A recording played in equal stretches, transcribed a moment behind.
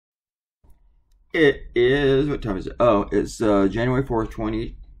It is, what time is it? Oh, it's January 4th,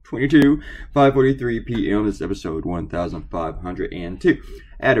 2022, 5:43 p.m. This is episode 1502.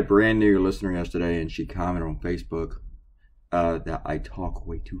 I had a brand new listener yesterday, and she commented on Facebook that I talk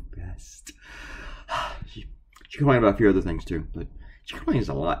way too fast. She complained about a few other things too, but she complains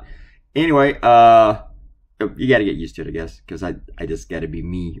a lot. Anyway, you got to get used to it, I guess, because I just got to be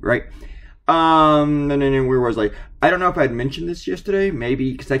me, right? And then where was I? I don't know if I'd mentioned this yesterday,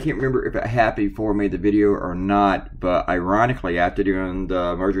 maybe, because I can't remember if it happened before I made the video or not, but ironically, after doing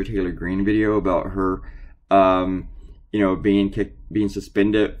the Marjorie Taylor Greene video about her, being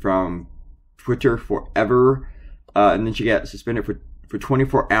suspended from Twitter forever, and then she got suspended for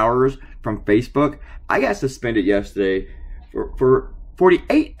 24 hours from Facebook, I got suspended yesterday for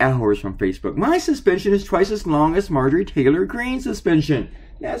 48 hours from Facebook. My suspension is twice as long as Marjorie Taylor Greene's suspension.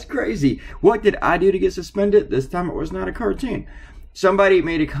 That's crazy. What did I do to get suspended? This time it was not a cartoon. Somebody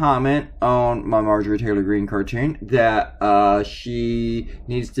made a comment on my Marjorie Taylor Greene cartoon that she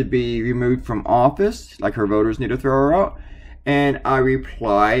needs to be removed from office, like her voters need to throw her out. And I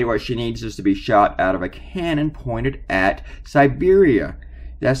replied, what she needs is to be shot out of a cannon pointed at Siberia.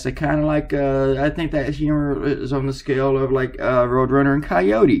 That's the kind of like, I think that humor is on the scale of like Roadrunner and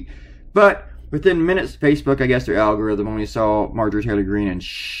Coyote. But within minutes, Facebook, I guess their algorithm only saw Marjorie Taylor Greene and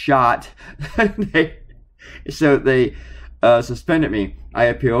shot. So they suspended me. I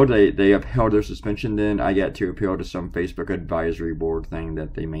appealed. They upheld their suspension. Then I got to appeal to some Facebook advisory board thing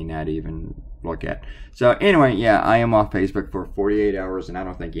that they may not even look at. So anyway, yeah, I am off Facebook for 48 hours, and I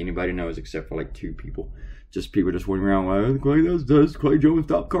don't think anybody knows except for like 2 people. Just people just wandering around like, Clay, does Claytoonz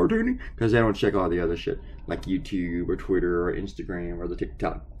stop cartooning? Because they don't check all the other shit, like YouTube or Twitter or Instagram or the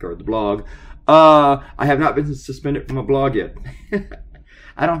TikTok or the blog. I have not been suspended from a blog yet.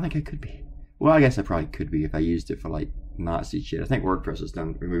 I don't think I could be. Well, I guess I probably could be if I used it for like Nazi shit. I think WordPress has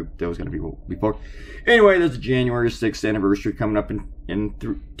done removed those kind of people before. Anyway, there's a January 6th anniversary coming up in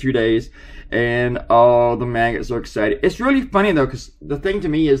 2 days, and all the maggots are excited. It's really funny though, because the thing to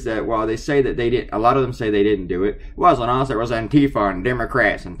me is that while they say that they didn't, a lot of them say they didn't do it. It wasn't us. It was Antifa and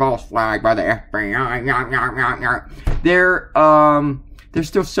Democrats and false flag by the FBI. They're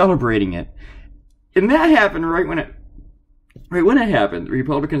still celebrating it, and that happened right when it happened. The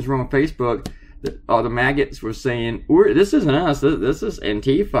Republicans were on Facebook. All the maggots were saying, this isn't us, this is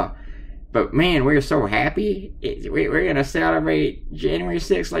Antifa. But man, we're so happy. We're going to celebrate January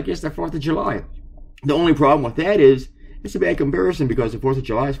 6th like it's the 4th of July. The only problem with that is, it's a bad comparison because the 4th of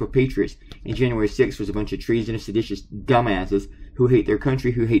July is for patriots. And January 6th was a bunch of treasonous, seditious dumbasses who hate their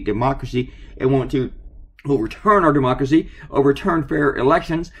country, who hate democracy, and want to overturn our democracy, overturn fair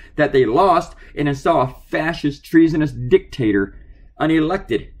elections that they lost, and install a fascist, treasonous dictator,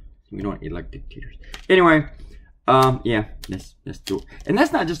 unelected. We don't elect dictators. Anyway, yeah, let's do it. And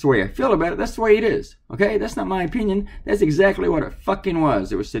that's not just the way I feel about it, that's the way it is. Okay? That's not my opinion. That's exactly what it fucking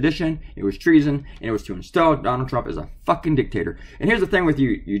was. It was sedition, it was treason, and it was to install Donald Trump as a fucking dictator. And here's the thing with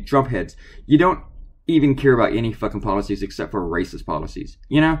you Trump heads. You don't even care about any fucking policies except for racist policies.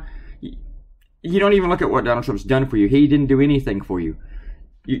 You know? You don't even look at what Donald Trump's done for you. He didn't do anything for you.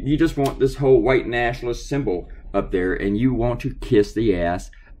 You just want this whole white nationalist symbol up there, and you want to kiss the ass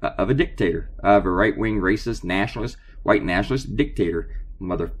of a dictator, of a right-wing, racist, nationalist, white nationalist dictator,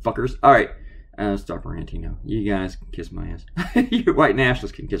 motherfuckers. All right, stop ranting now. You guys can kiss my ass. You white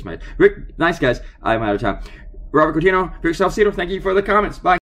nationalists can kiss my ass. Rick, nice guys. I'm out of time. Robert Coutinho, Rick Salcedo, thank you for the comments. Bye.